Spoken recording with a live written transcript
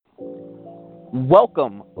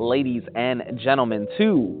Welcome, ladies and gentlemen,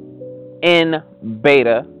 to In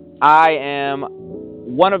Beta. I am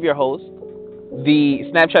one of your hosts, the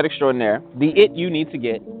Snapchat extraordinaire, the it you need to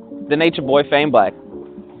get, the nature boy Fame Black,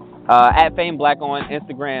 at Fame Black on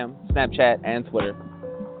Instagram, Snapchat, and Twitter.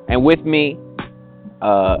 And with me,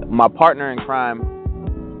 my partner in crime.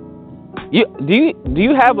 Do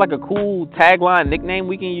you have like a cool tagline nickname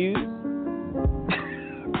we can use?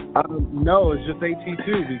 No, it's just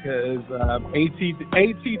AT2 because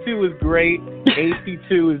AT2 is great.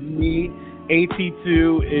 AT2 is me.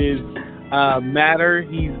 AT2 is matter.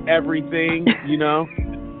 He's everything, you know.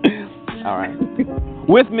 All right.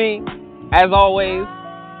 With me, as always,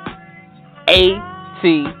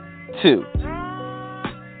 AT2.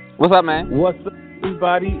 What's up, man? What's up,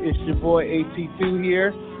 everybody? It's your boy AT2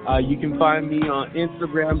 here. You can find me on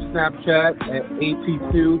Instagram, Snapchat at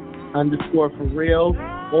AT2_for real,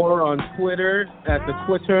 or on Twitter at the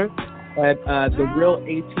Twitter at the real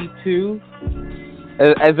AT2.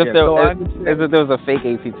 As if there was a fake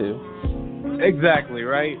AT2. Exactly,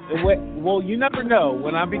 right? Well, you never know.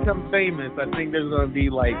 When I become famous, I think there's gonna be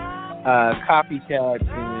like copycats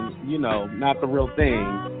and not the real thing.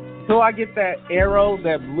 So I get that arrow,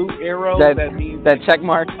 that blue arrow, that means that check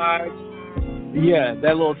mark. Yeah,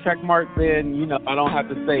 that little check mark. Then I don't have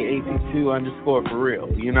to say AT2_for real.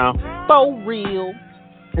 For real.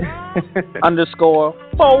 Underscore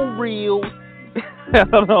for real. I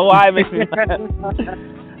don't know why it makes me laugh.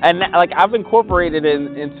 And like I've incorporated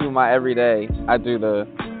it into my everyday. I do the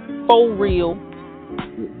for real.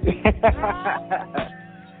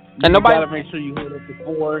 And nobody gotta make sure you hold up the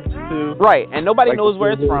 4 too. Right, and nobody knows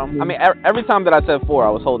where it's from. I mean, every time that I said 4, I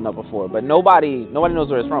was holding up a 4, but nobody knows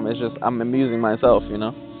where it's from. It's just I'm amusing myself,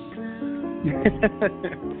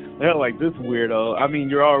 They're like, this weirdo. I mean,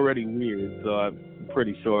 you're already weird, so I'm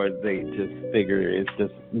pretty sure they just figure it's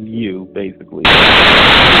just you, basically.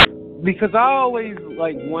 Because I always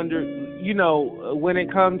wonder, when it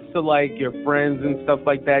comes to your friends and stuff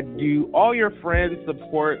like that, do all your friends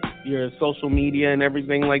support your social media and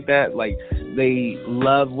everything like that? Like, they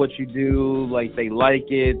love what you do, they like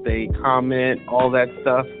it, they comment, all that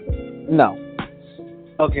stuff? No.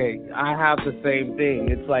 Okay, I have the same thing.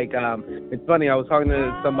 It's it's funny, I was talking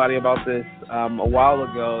to somebody about this a while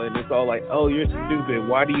ago, and it's all like, oh, you're stupid,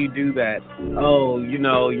 why do you do that? Oh,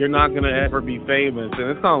 you're not going to ever be famous. And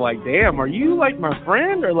it's kind of like, damn, are you my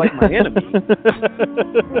friend or my enemy?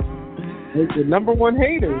 The number one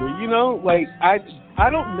hater, I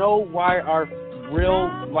don't know why our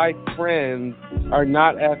real life friends are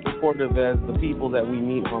not as supportive as the people that we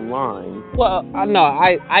meet online. Well, no,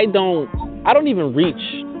 I don't even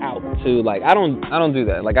reach out to I don't do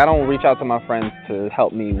that. I don't reach out to my friends to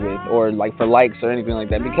help me with or for likes or anything like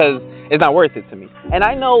that because it's not worth it to me. And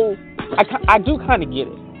I know I do kind of get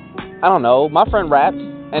it. I don't know. My friend raps,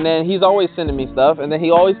 and then he's always sending me stuff, and then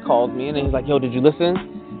he always calls me, and then he's like, "Yo, did you listen?"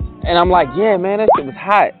 And I'm like, "Yeah, man, that shit was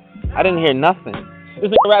hot. I didn't hear nothing." This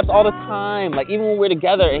nigga raps all the time, even when we're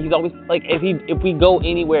together, and he's always if we go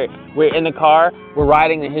anywhere, we're in the car, we're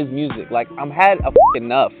riding to his music. I'm had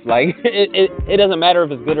enough. It doesn't matter if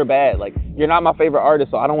it's good or bad. You're not my favorite artist,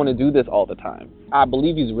 so I don't want to do this all the time. I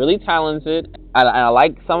believe he's really talented. I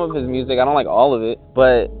like some of his music. I don't like all of it,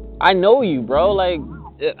 but I know you, bro. I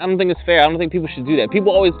don't think it's fair. I don't think people should do that.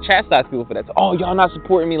 People always chastise people for that. So, oh, y'all not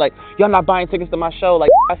supporting me. Y'all not buying tickets to my show.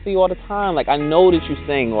 I see you all the time. I know that you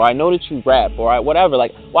sing, or I know that you rap, or whatever.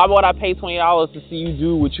 Why would I pay $20 to see you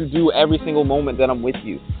do what you do every single moment that I'm with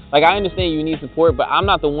you? I understand you need support, but I'm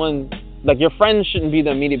not the one. Your friends shouldn't be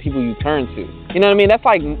the immediate people you turn to. You know what I mean? That's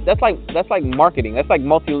like marketing. That's like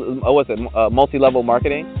multi-level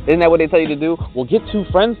marketing. Isn't that what they tell you to do? Well, get 2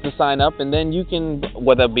 friends to sign up, and then you can,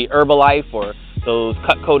 whether it be Herbalife or those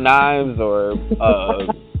Cutco knives or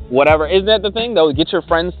whatever. Isn't that the thing, though? Get your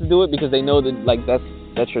friends to do it because they know that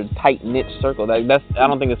that's your tight-knit circle. I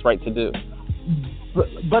don't think it's right to do.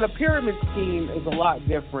 But a pyramid scheme is a lot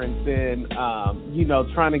different than,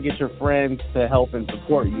 trying to get your friends to help and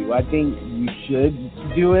support you. I think you should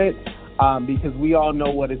do it because we all know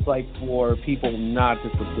what it's like for people not to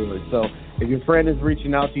support. So if your friend is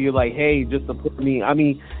reaching out to you hey, just support me. I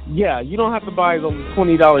mean, yeah, you don't have to buy those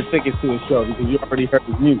 $20 tickets to a show because you already heard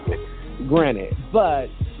his music. Granted. But,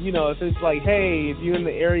 if it's hey, if you're in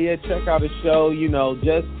the area, check out a show,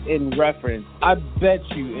 just in reference. I bet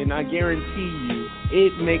you, and I guarantee you,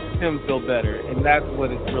 it makes him feel better. And that's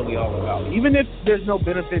what it's really all about. Even if there's no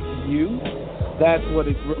benefit to you, that's what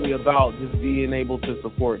it's really about, just being able to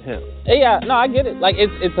support him. Yeah, no, I get it.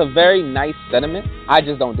 It's a very nice sentiment. I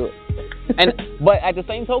just don't do it. But at the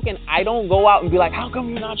same token, I don't go out and be like, how come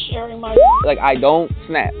you're not sharing my like I don't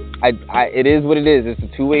snap. It is what it is. It's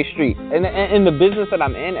a two-way street. And in the business that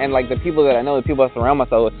I'm in, and like the people that I know, the people I surround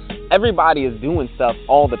myself with, everybody is doing stuff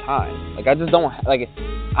all the time. Like I just don't like.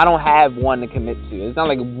 I don't have one to commit to. It's not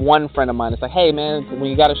like one friend of mine. It's like, hey man, when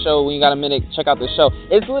you got a show, when you got a minute, check out this show.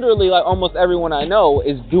 It's literally like almost everyone I know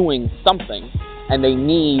is doing something, and they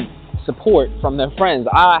need support from their friends.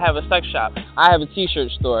 I have a sex shop. I have a t-shirt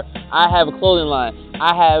store. I have a clothing line.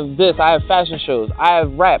 I have this. I have fashion shows. I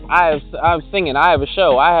have rap. I'm singing. I have a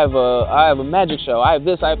show. I have a magic show. I have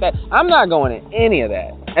this. I have that. I'm not going to any of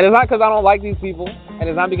that. And it's not because I don't like these people. And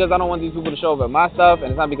it's not because I don't want these people to show up at my stuff. And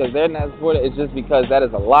it's not because they're not supported. It's just because that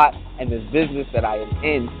is a lot in this business that I am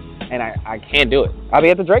in. And I can't do it. I'll be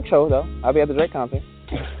at the Drake show, though. I'll be at the Drake concert.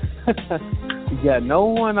 Yeah, no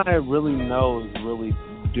one I really know is really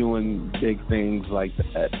doing big things like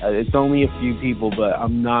that. It's only a few people, but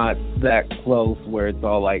I'm not that close where it's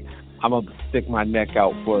all like, I'm going to stick my neck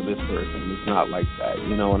out for this person. It's not like that.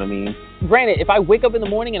 You know what I mean? Granted, if I wake up in the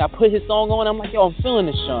morning and I put his song on, I'm like, yo, I'm feeling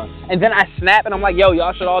this song. And then I snap and I'm like, yo,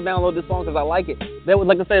 y'all should all download this song because I like it. That would,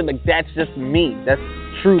 like I said, like that's just me. That's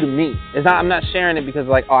true to me. It's not. I'm not sharing it because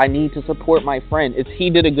like, oh, I need to support my friend. It's he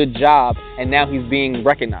did a good job and now he's being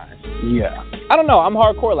recognized. Yeah. I don't know. I'm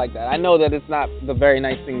hardcore like that. I know that it's not the very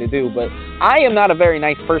nice thing to do, but I am not a very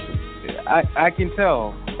nice person. I can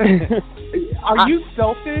tell. Are you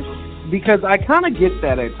selfish? Because I kind of get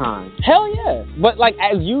that at times. Hell yeah. But like,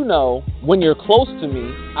 as you know, when you're close to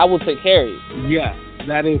me, I will take care of you. Yeah,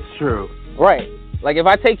 that is true. Right. Like if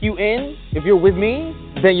I take you in, if you're with me,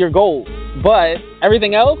 then you're gold. But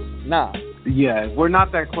everything else, nah. Yeah, if we're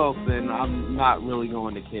not that close, then I'm not really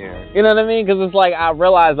going to care. You know what I mean? Because it's like I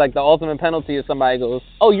realize like the ultimate penalty is somebody goes,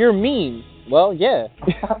 oh, you're mean. Well, yeah.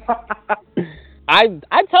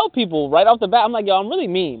 I tell people right off the bat, I'm like, yo, I'm really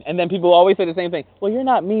mean. And then people always say the same thing. Well, you're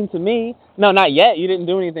not mean to me. No, not yet. You didn't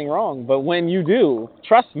do anything wrong. But when you do,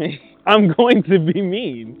 trust me, I'm going to be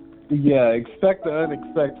mean. Yeah, expect the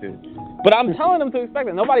unexpected. But I'm telling them to expect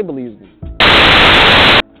it. Nobody believes me.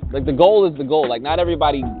 Like, the goal is the goal. Like, not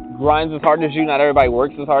everybody grinds as hard as you. Not everybody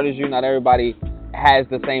works as hard as you. Not everybody has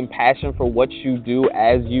the same passion for what you do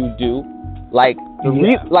as you do. Like no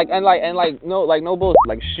bullshit.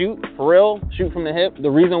 Like shoot for real, shoot from the hip.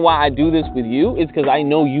 The reason why I do this with you is because I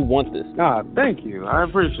know you want this. Ah, thank you. I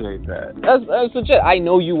appreciate that. That's legit. I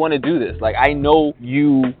know you want to do this. Like I know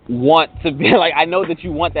you want to be like I know that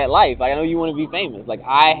you want that life. Like I know you want to be famous. Like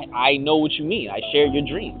I know what you mean. I share your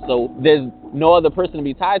dreams. So there's no other person to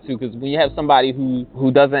be tied to because when you have somebody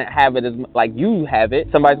who doesn't have it as like you have it,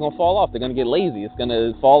 somebody's gonna fall off. They're gonna get lazy. It's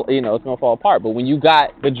gonna fall. It's gonna fall apart. But when you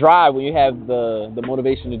got the drive, when you have the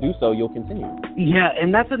motivation to do so, you'll continue. Yeah,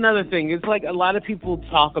 and that's another thing. It's like a lot of people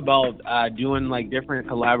talk about doing like different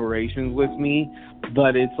collaborations with me,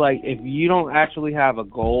 but it's like if you don't actually have a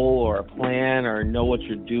goal or a plan or know what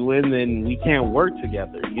you're doing, then we can't work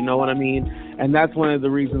together. You know what I mean? And that's one of the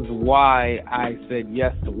reasons why I said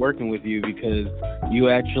yes to working with you, because you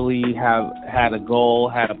actually have had a goal,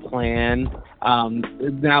 had a plan.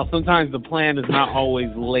 Now, sometimes the plan is not always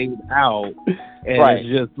laid out, and right.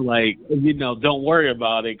 It's just like, don't worry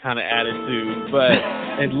about it kind of attitude, but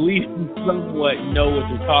at least you somewhat know what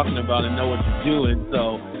you're talking about and know what you're doing,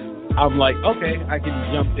 so I'm like, okay, I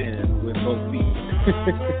can jump in with both feet.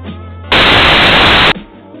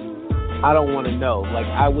 I don't want to know. Like,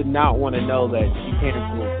 I would not want to know that she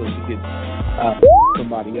canceled so she could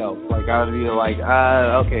somebody else. Like, I would be like,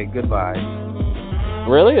 okay, goodbye.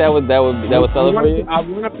 Really? That would sell it for you? I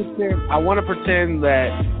want to pretend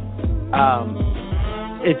that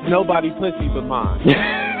it's nobody's pussy but mine.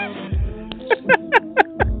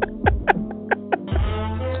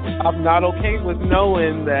 I'm not okay with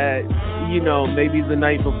knowing that, maybe the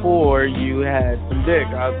night before you had some dick.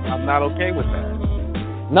 I'm not okay with that.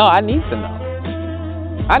 No, I need to know.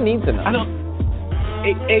 I don't.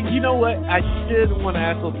 And you know what? I should want to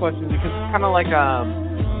ask those questions because it's kind of like,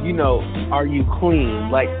 are you clean?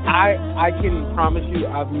 Like, I can promise you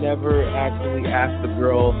I've never actually asked a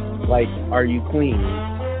girl, like, are you clean?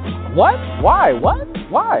 What? Why? What?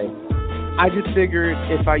 Why? I just figured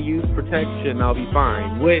if I use protection, I'll be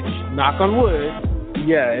fine. Which, knock on wood,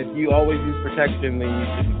 yeah, if you always use protection, then you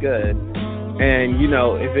should be good. And,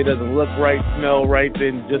 if it doesn't look right, smell right,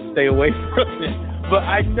 then just stay away from it. But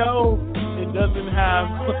I know it doesn't have,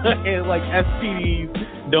 like,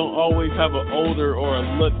 STDs don't always have an odor or a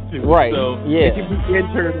look to it. Right, so yeah. It can be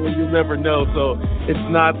internal, you'll never know. So it's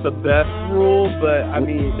not the best rule, but, I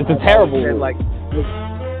mean... It's a terrible rule. Like,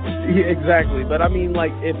 yeah, exactly. But, I mean,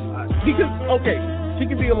 like, because, okay, she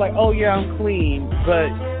could be like, oh, yeah, I'm clean, but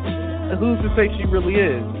who's to say she really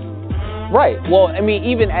is? Right. Well, I mean,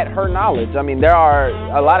 even at her knowledge, I mean, there are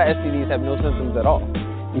a lot of STDs have no symptoms at all.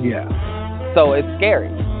 Yeah. So it's scary.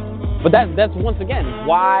 But that's once again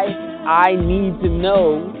why I need to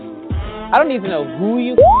know. I don't need to know who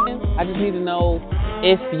you f***ing. I just need to know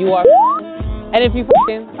if you are f***ing. And if you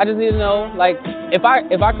f***ing, I just need to know, like, if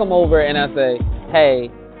I come over and I say, hey,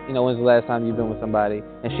 you know, when's the last time you've been with somebody?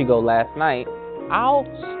 And she go, last night. I'll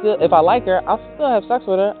still, if I like her, I'll still have sex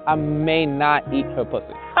with her. I may not eat her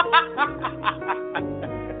pussy.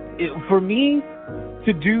 For me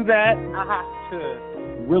to do that, I have to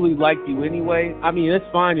really like you anyway. I mean, it's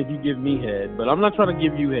fine if you give me head, but I'm not trying to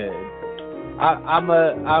give you head. I'm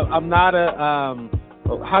not a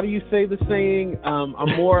how do you say the saying? I'm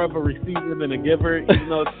more of a receiver than a giver, even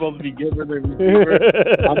though it's supposed to be giver than receiver.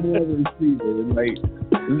 I'm more of a receiver. Like,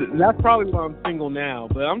 that's probably why I'm single now.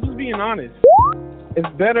 But I'm just being honest. It's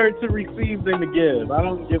better to receive than to give. I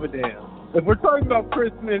don't give a damn. If we're talking about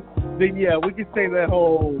Christmas, then yeah, we can say that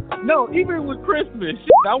whole. No, even with Christmas,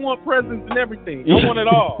 I want presents and everything. I want it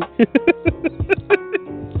all.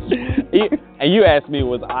 And you asked me,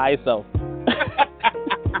 was I selfish?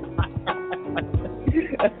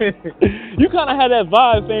 You kind of had that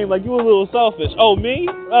vibe saying like you were a little selfish. Oh, me?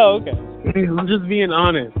 Oh, okay. I'm just being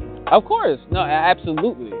honest. Of course. No,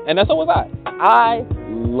 absolutely. And so was I. I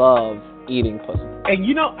love eating pussy. And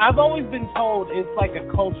you know, I've always been told it's like a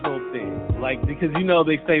cultural thing. Like, because you know,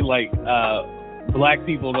 they say like black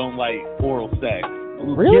people don't like oral sex.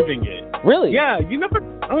 Really? Giving it. Really? Yeah, you never,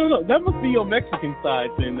 I don't know, that must be your Mexican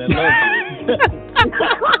side thing that loves it.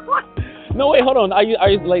 No, wait, hold on. Are you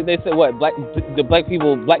like they said what? Black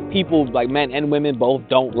people, like men and women both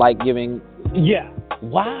don't like giving. Yeah.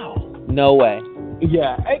 Wow. No way.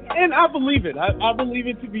 Yeah, and I believe it. I believe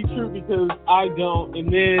it to be true because I don't.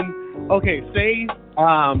 And then, okay, say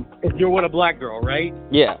if you're with a black girl, right?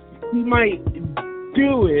 Yeah. She might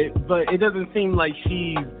do it, but it doesn't seem like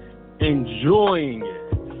she's enjoying it.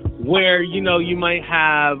 Where, you know, you might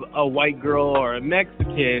have a white girl or a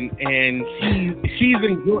Mexican, and she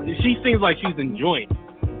seems like she's enjoying it.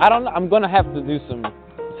 I don't know. I'm gonna have to do some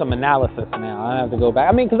analysis now. I have to go back.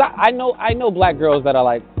 I mean, because I know black girls that are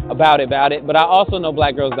like about it, but I also know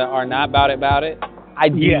black girls that are not about it. I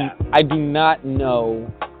do not know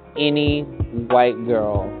any white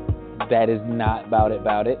girl that is not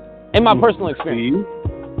about it. In my personal experience.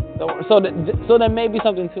 So there may be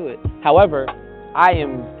something to it. However, I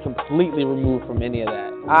am completely removed from any of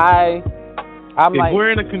that. I'm if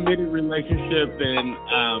we're in a committed relationship, then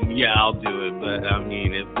yeah, I'll do it. But I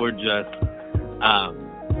mean, if we're just how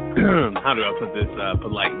do I put this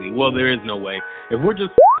politely? Well, there is no way. If we're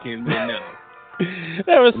just f***ing, then no.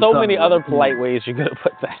 There were so many other polite ways you could have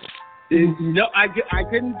put that. No, I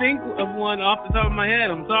couldn't think of one off the top of my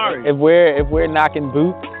head. I'm sorry. If we're knocking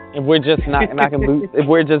boots, if we're just knocking boots, if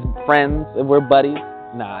we're just friends, if we're buddies,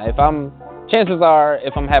 nah. Chances are,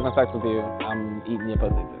 if I'm having sex with you, I'm eating your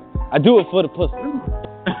pussy too. I do it for the pussy.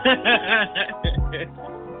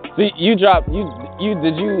 So did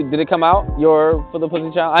it come out, your For the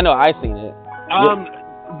Pussy challenge? I know I seen it.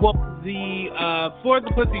 Well, the For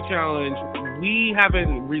the Pussy challenge, we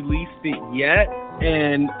haven't released it yet,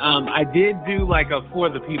 and I did do like a For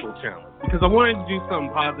the People challenge because I wanted to do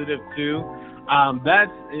something positive too.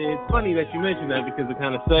 It's funny that you mentioned that because it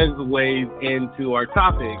kind of segues into our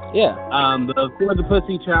topic. Yeah. The For the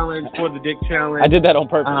Pussy challenge, For the Dick challenge. I did that on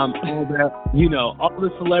purpose. You know, all the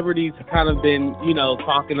celebrities have kind of been, you know,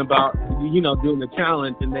 talking about, you know, doing the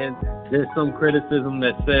challenge, and then there's some criticism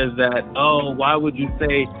that says that, oh, why would you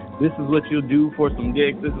say this is what you'll do for some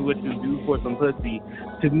dick, this is what you'll do for some pussy?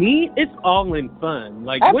 To me, it's all in fun.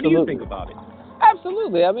 Like, Absolutely. What do you think about it?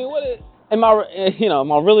 Absolutely. I mean, am I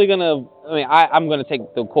really gonna? I mean, I'm gonna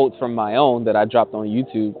take the quotes from my own that I dropped on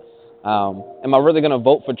YouTube. Am I really gonna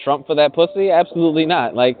vote for Trump for that pussy? Absolutely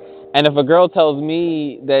not. Like, and if a girl tells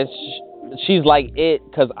me that she's like it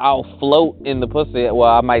because I'll float in the pussy, well,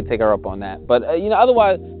 I might take her up on that. But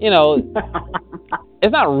otherwise,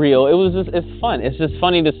 it's not real. It's fun. It's just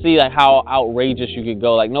funny to see like how outrageous you could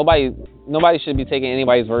go. Like nobody should be taking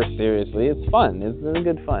anybody's verse seriously. It's fun. It's really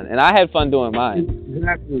good fun, and I had fun doing mine.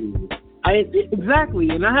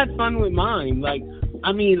 Exactly, and I had fun with mine. Like,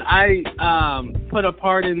 I mean, I put a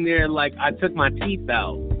part in there like I took my teeth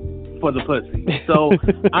out for the pussy. So,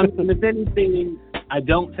 I mean, if anything, I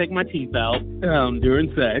don't take my teeth out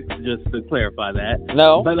during sex. Just to clarify that.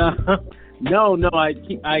 No. But no, I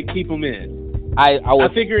keep them in. I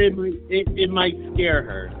figure it might scare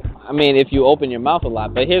her. I mean, if you open your mouth a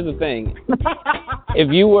lot. But here's the thing: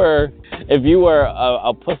 if you were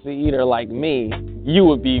a pussy eater like me, you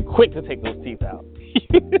would be quick to take those teeth out.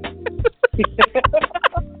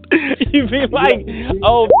 You be like,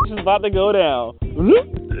 oh, this is about to go down.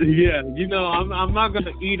 Yeah, I'm not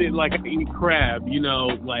gonna eat it like I eat crab.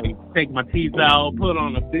 Like take my teeth out, put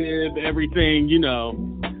on a bib, everything.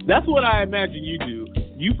 That's what I imagine you do.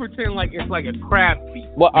 You pretend like it's like a crab feast.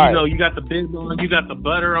 Well, You got the bib on, you got the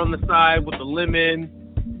butter on the side with the lemon,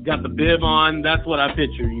 you got the bib on. That's what I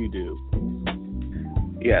picture you do.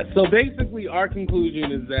 Yeah. So basically, our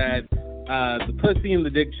conclusion is that the pussy and the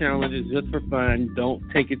dick challenge is just for fun. Don't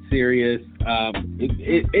take it serious.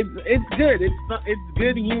 It's good. It's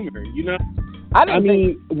good humor. I didn't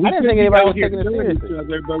think anybody was taking it seriously.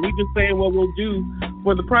 But we just saying what we'll do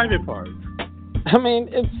for the private parts. I mean,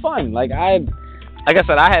 it's fun. Like I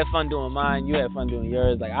said, I had fun doing mine. You had fun doing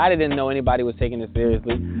yours. Like I didn't know anybody was taking it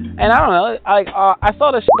seriously. And I don't know. I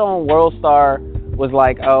saw the shit on WorldStar was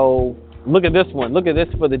like, oh, look at this one. Look at this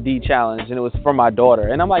for the D challenge, and it was for my daughter.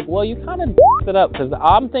 And I'm like, well, you kind of f***ed it up because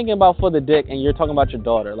I'm thinking about for the dick, and you're talking about your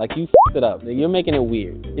daughter. Like you f***ed it up. You're making it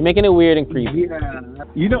weird. You're making it weird and creepy. Yeah.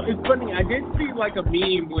 It's funny. I did see like a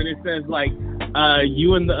meme when it says like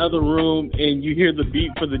you in the other room, and you hear the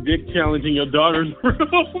beat for the dick challenge in your daughter's room.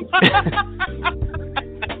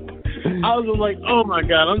 I was like, oh my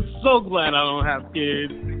god, I'm so glad I don't have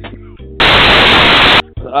kids.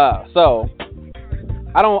 So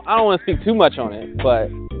I don't want to speak too much on it, but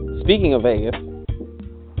speaking of Vegas,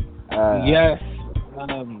 yes,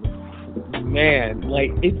 man,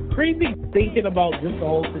 like it's crazy thinking about just the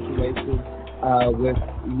whole situation with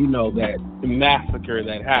that massacre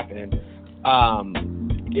that happened.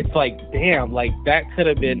 It's like, damn, like that could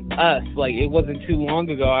have been us. Like it wasn't too long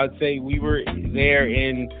ago. I'd say we were there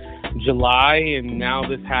in July, and now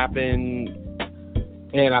this happened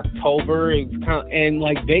in October. It's and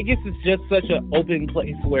like Vegas is just such an open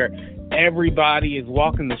place where everybody is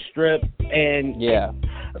walking the strip, and yeah,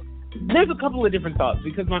 there's a couple of different thoughts,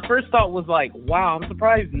 because my first thought was like, wow, I'm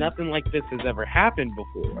surprised nothing like this has ever happened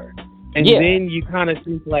before. And then you kind of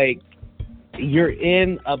think like you're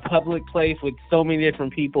in a public place with so many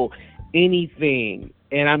different people, anything,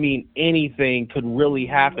 and I mean anything could really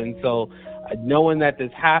happen. So knowing that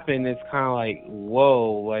this happened, it's kind of like,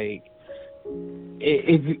 whoa, like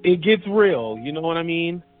it gets real. You know what I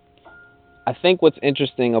mean? I think what's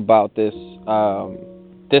interesting about this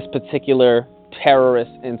this particular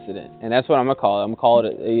terrorist incident, and that's what I'm gonna call it. I'm gonna call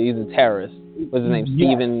it. He's a terrorist. What's his name? Yeah,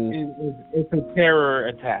 Steven. It's a terror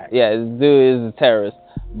attack. Yeah, this dude is a terrorist.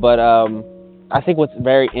 But I think what's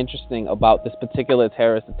very interesting about this particular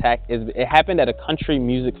terrorist attack is it happened at a country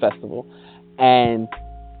music festival, and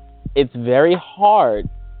it's very hard.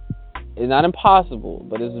 It's not impossible,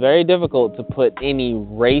 but it's very difficult to put any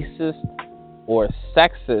racist or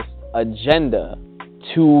sexist agenda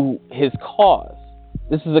to his cause.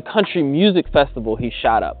 This is a country music festival he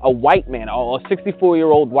shot up. A white man, a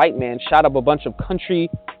 64-year-old white man shot up a bunch of country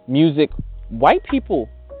music white people.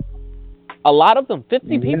 A lot of them,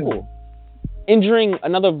 50 people. Injuring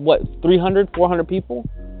another, 300, 400 people?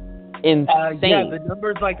 Insane. Yeah, the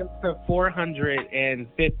number's like up to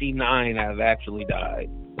 459 have actually died.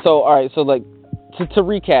 So, all right, so like, to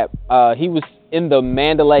recap, he was in the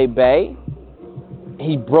Mandalay Bay.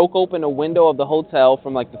 He broke open a window of the hotel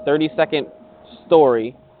from like the 32nd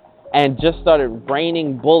story and just started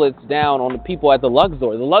raining bullets down on the people at the Luxor.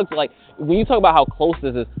 The Luxor, like, when you talk about how close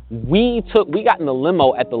this is, we got in the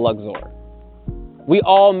limo at the Luxor. We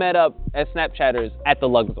all met up as Snapchatters at the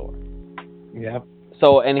Luxor. Yeah.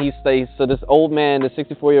 So, and so this old man, the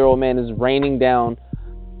 64-year-old man, is raining down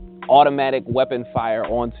automatic weapon fire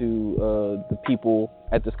onto the people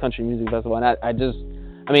at this country music festival. And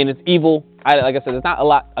I mean, it's evil. Like I said, there's not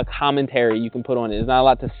a commentary you can put on it. There's not a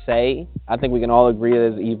lot to say. I think we can all agree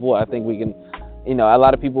that it's evil. I think we can, a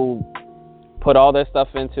lot of people put all their stuff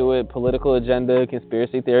into it, political agenda,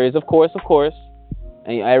 conspiracy theories, of course.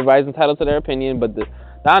 And everybody's entitled to their opinion, but the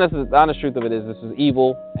honest truth of it is this is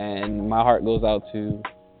evil, and my heart goes out to,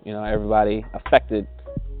 everybody affected.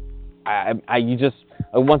 You just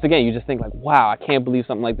think like, wow, I can't believe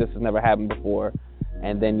something like this has never happened before.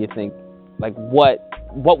 And then you think, like, what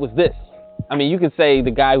was this? I mean, you could say the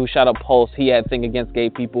guy who shot up Pulse, he had thing against gay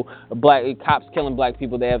people. Black cops killing black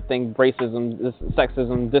people, they have thing racism,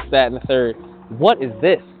 sexism, this, that, and the third. What is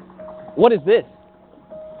this? What is this?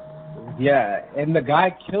 Yeah, and the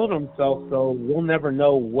guy killed himself, so we'll never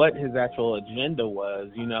know what his actual agenda was.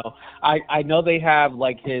 I know they have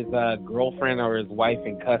like his girlfriend or his wife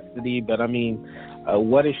in custody, but I mean,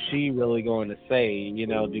 what is she really going to say?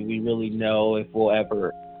 Do we really know if we'll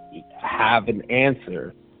ever have an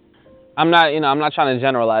answer? I'm not trying to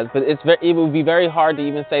generalize, but it would be very hard to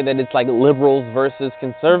even say that it's like liberals versus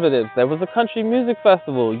conservatives. There was a country music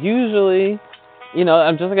festival. Usually,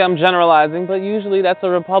 I'm generalizing, but usually that's a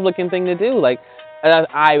Republican thing to do. Like,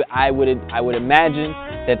 I would imagine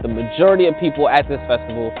that the majority of people at this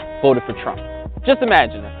festival voted for Trump. Just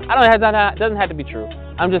imagine it. It doesn't have to be true.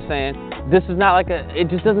 I'm just saying, this is not it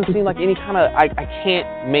just doesn't seem like any kind of, I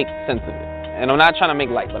can't make sense of it. And I'm not trying to make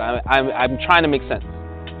light, but I'm trying to make sense.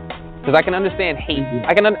 Because I can understand hate.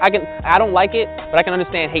 I don't like it, but I can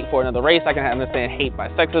understand hate for another race. I can understand hate by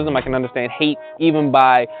sexism. I can understand hate even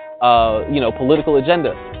by, political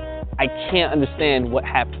agenda. I can't understand what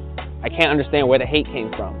happened. I can't understand where the hate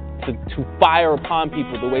came from to fire upon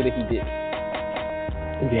people the way that he did.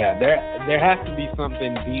 Yeah, there has to be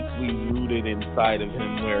something deeply rooted inside of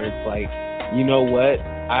him where it's like, you know what?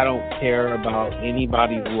 I don't care about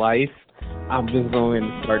anybody's life. I'm just going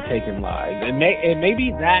to start taking lives. And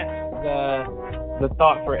maybe that's the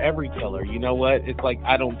thought for every killer. You know what? It's like,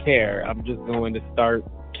 I don't care. I'm just going to start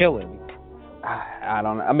killing. I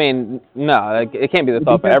don't know. I mean, no, it can't be the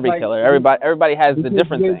thought for every killer. Everybody has the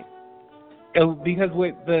different thing. Because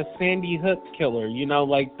with the Sandy Hook killer,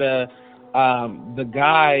 like the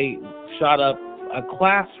guy shot up a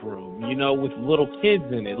classroom, with little kids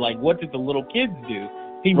in it. Like, what did the little kids do?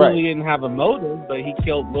 He really didn't have a motive, but he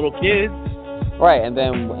killed little kids. Right, and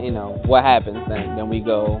then, what happens then? Then we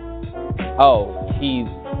go, oh, he's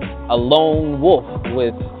a lone wolf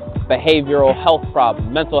with behavioral health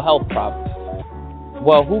problems, mental health problems.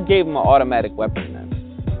 Well, who gave him an automatic weapon then?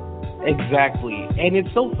 Exactly. And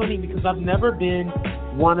it's so funny because I've never been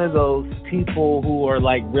one of those people who are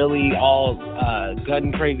like really all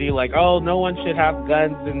gun crazy, like, oh, no one should have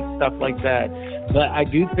guns and stuff like that. But I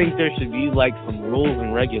do think there should be like some rules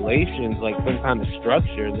and regulations, like some kind of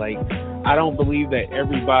structure. Like, I don't believe that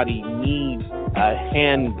everybody needs a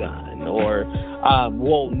handgun or,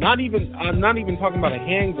 I'm not even talking about a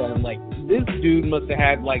handgun. Like, this dude must have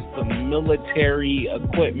had like some military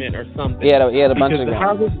equipment or something. He had a bunch of guns.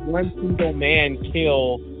 How does one single man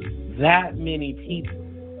kill that many people?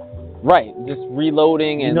 Right, just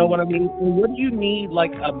reloading and... You know what I mean? What do you need,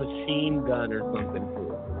 like, a machine gun or something for?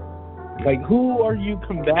 Like, who are you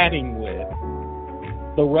combating with?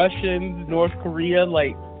 The Russians, North Korea?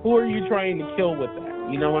 Like, who are you trying to kill with that?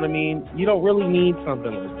 You know what I mean? You don't really need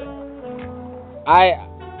something like that. I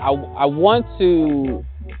want to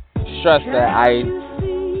stress that I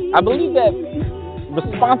believe that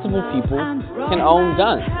responsible people can own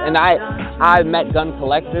guns. And I've met gun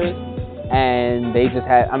collectors, and they just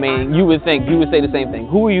had, you would say the same thing.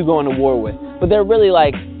 Who are you going to war with? But they're really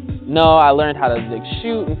like, no, I learned how to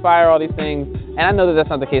shoot and fire all these things. And I know that that's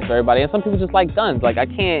not the case for everybody. And some people just like guns. Like, I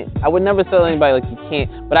would never tell anybody, like, you can't.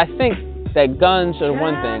 But I think that guns are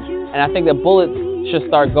one thing. And I think that bullets should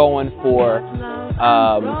start going for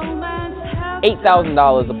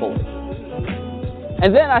 $8,000 a bullet.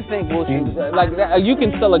 And then I think, you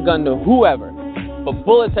can sell a gun to whoever. But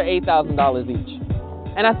bullets are $8,000 each.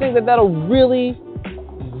 And I think that that'll really,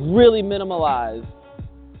 really minimize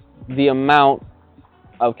the amount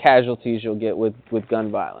of casualties you'll get with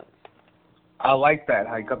gun violence. I like that.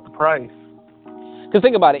 Hike up the price. Because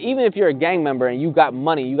think about it. Even if you're a gang member and you got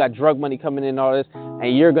money, you got drug money coming in and all this,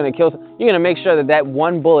 and you're going to kill, you're going to make sure that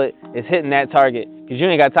one bullet is hitting that target because you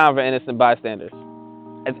ain't got time for innocent bystanders.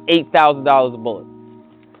 That's $8,000 a bullet.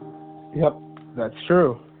 Yep, that's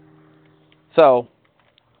true. So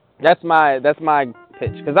that's my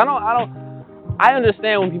pitch, because I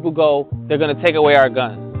understand when people go, they're going to take away our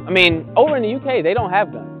guns. Over in the UK, they don't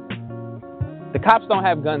have guns. The cops don't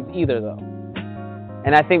have guns either, though.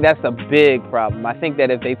 And I think that's a big problem. I think that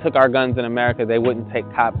if they took our guns in America, they wouldn't take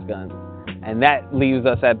cops' guns. And that leaves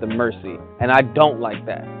us at the mercy. And I don't like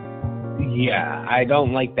that. Yeah, I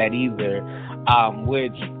don't like that either.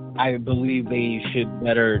 Which I believe they should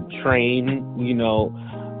better train,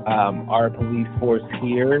 our police force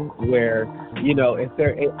here, where,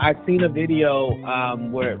 I've seen a video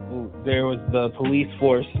where there was the police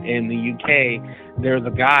force in the UK. There was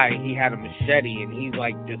a guy, he had a machete, and he's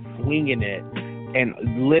like just swinging it. And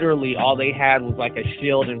literally all they had was like a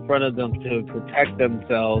shield in front of them to protect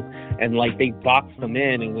themselves. And like they boxed them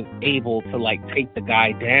in and was able to like take the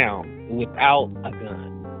guy down without a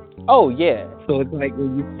gun. Oh, yeah. So it's like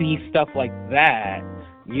when you see stuff like that,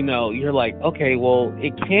 you're like, okay, well,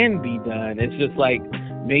 it can be done. It's just like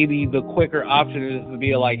maybe the quicker option is to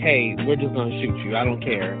be like, hey, we're just going to shoot you. I don't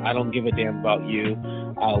care. I don't give a damn about you.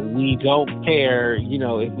 We don't care,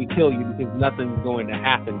 if we kill you because nothing's going to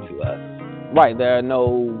happen to us. Right, there are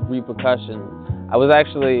no repercussions. I was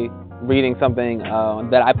actually reading something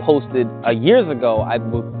that I posted years ago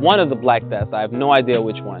with one of the Black Deaths. I have no idea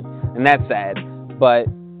which one, and that's sad. But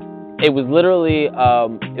it was literally,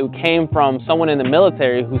 it came from someone in the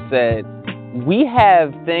military who said we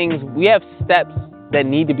have steps that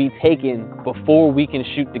need to be taken before we can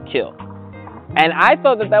shoot to kill. And I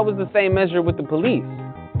thought that was the same measure with the police.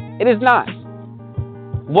 It is not.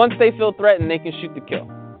 Once they feel threatened, they can shoot to kill.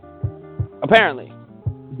 Apparently.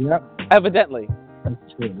 Yep. Evidently.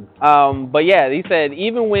 That's true. But yeah, he said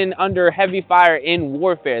even when under heavy fire in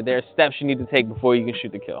warfare, there are steps you need to take before you can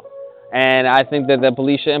shoot to kill. And I think that the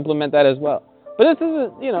police should implement that as well. But this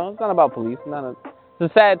isn't, it's not about police. It's a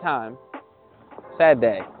sad time. Sad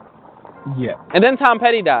day. Yeah. And then Tom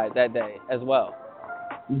Petty died that day as well.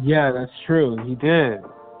 Yeah, that's true. He did.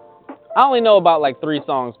 I only know about like 3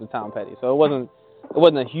 songs with Tom Petty, so it wasn't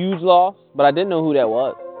a huge loss, but I didn't know who that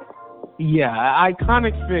was. Yeah, I kind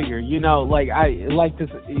of figured,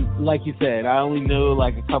 like you said, I only knew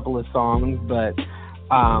like a couple of songs, but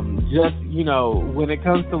just, when it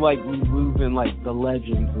comes to like removing like the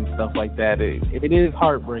legends and stuff like that, it is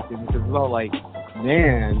heartbreaking because it's all like,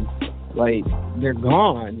 man, like they're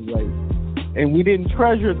gone, like, and we didn't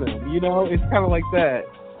treasure them, it's kind of like that.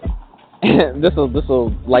 This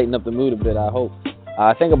will lighten up the mood a bit, I hope.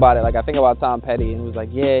 I think about it, like I think about Tom Petty, and it was like,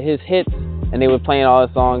 yeah, his hits, and they were playing all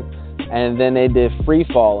his songs, and then they did Free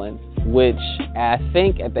Fallin', which I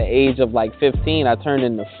think at the age of like 15, I turned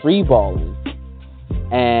into Free Ballin',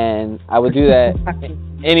 and I would do that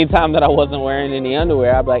anytime that I wasn't wearing any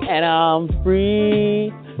underwear. I'd be like, and I'm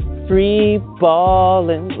free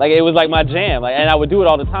ballin', like it was like my jam, like, and I would do it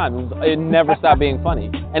all the time. It never stopped being funny,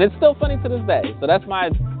 and it's still funny to this day. So that's my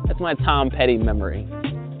Tom Petty memory.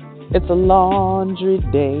 It's a laundry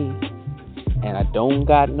day, and I don't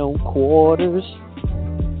got no quarters.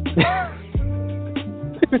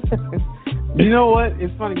 You know what?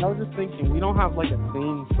 It's funny. I was just thinking, we don't have like a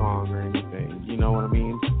theme song or anything. You know what I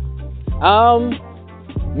mean?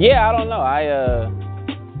 Yeah, I don't know.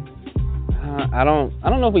 I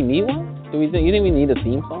don't know if we need one. You think we need a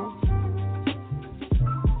theme song?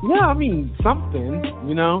 Yeah, I mean something.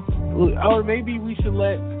 Or maybe we should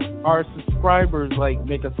let our subscribers like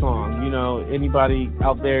make a song. Anybody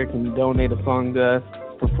out there can donate a song to us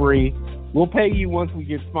for free. We'll pay you once we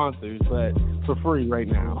get sponsors, but for free right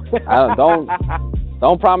now.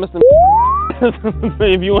 Don't promise them.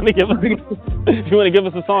 If you want to give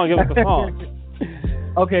us a song, give us a song.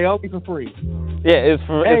 Okay, only for free. Yeah, it's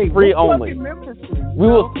free only. We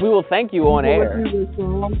will thank you on air.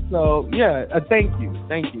 So yeah, thank you.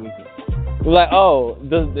 We're like, oh,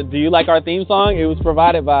 do you like our theme song? It was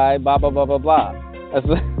provided by blah blah blah blah blah. That's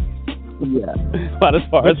yeah. But as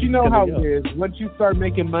far but as you know how it is. Once you start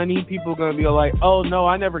making money, people are gonna be like, oh no,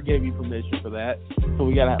 I never gave you permission for that. So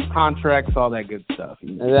we gotta have contracts, all that good stuff.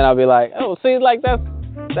 And then I'll be like, oh, see, like that's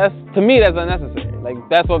to me that's unnecessary. Like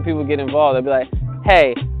that's when people get involved. They'll be like,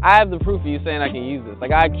 hey, I have the proof of you saying I can use this.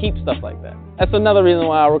 Like I keep stuff like that. That's another reason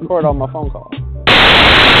why I record all my phone calls.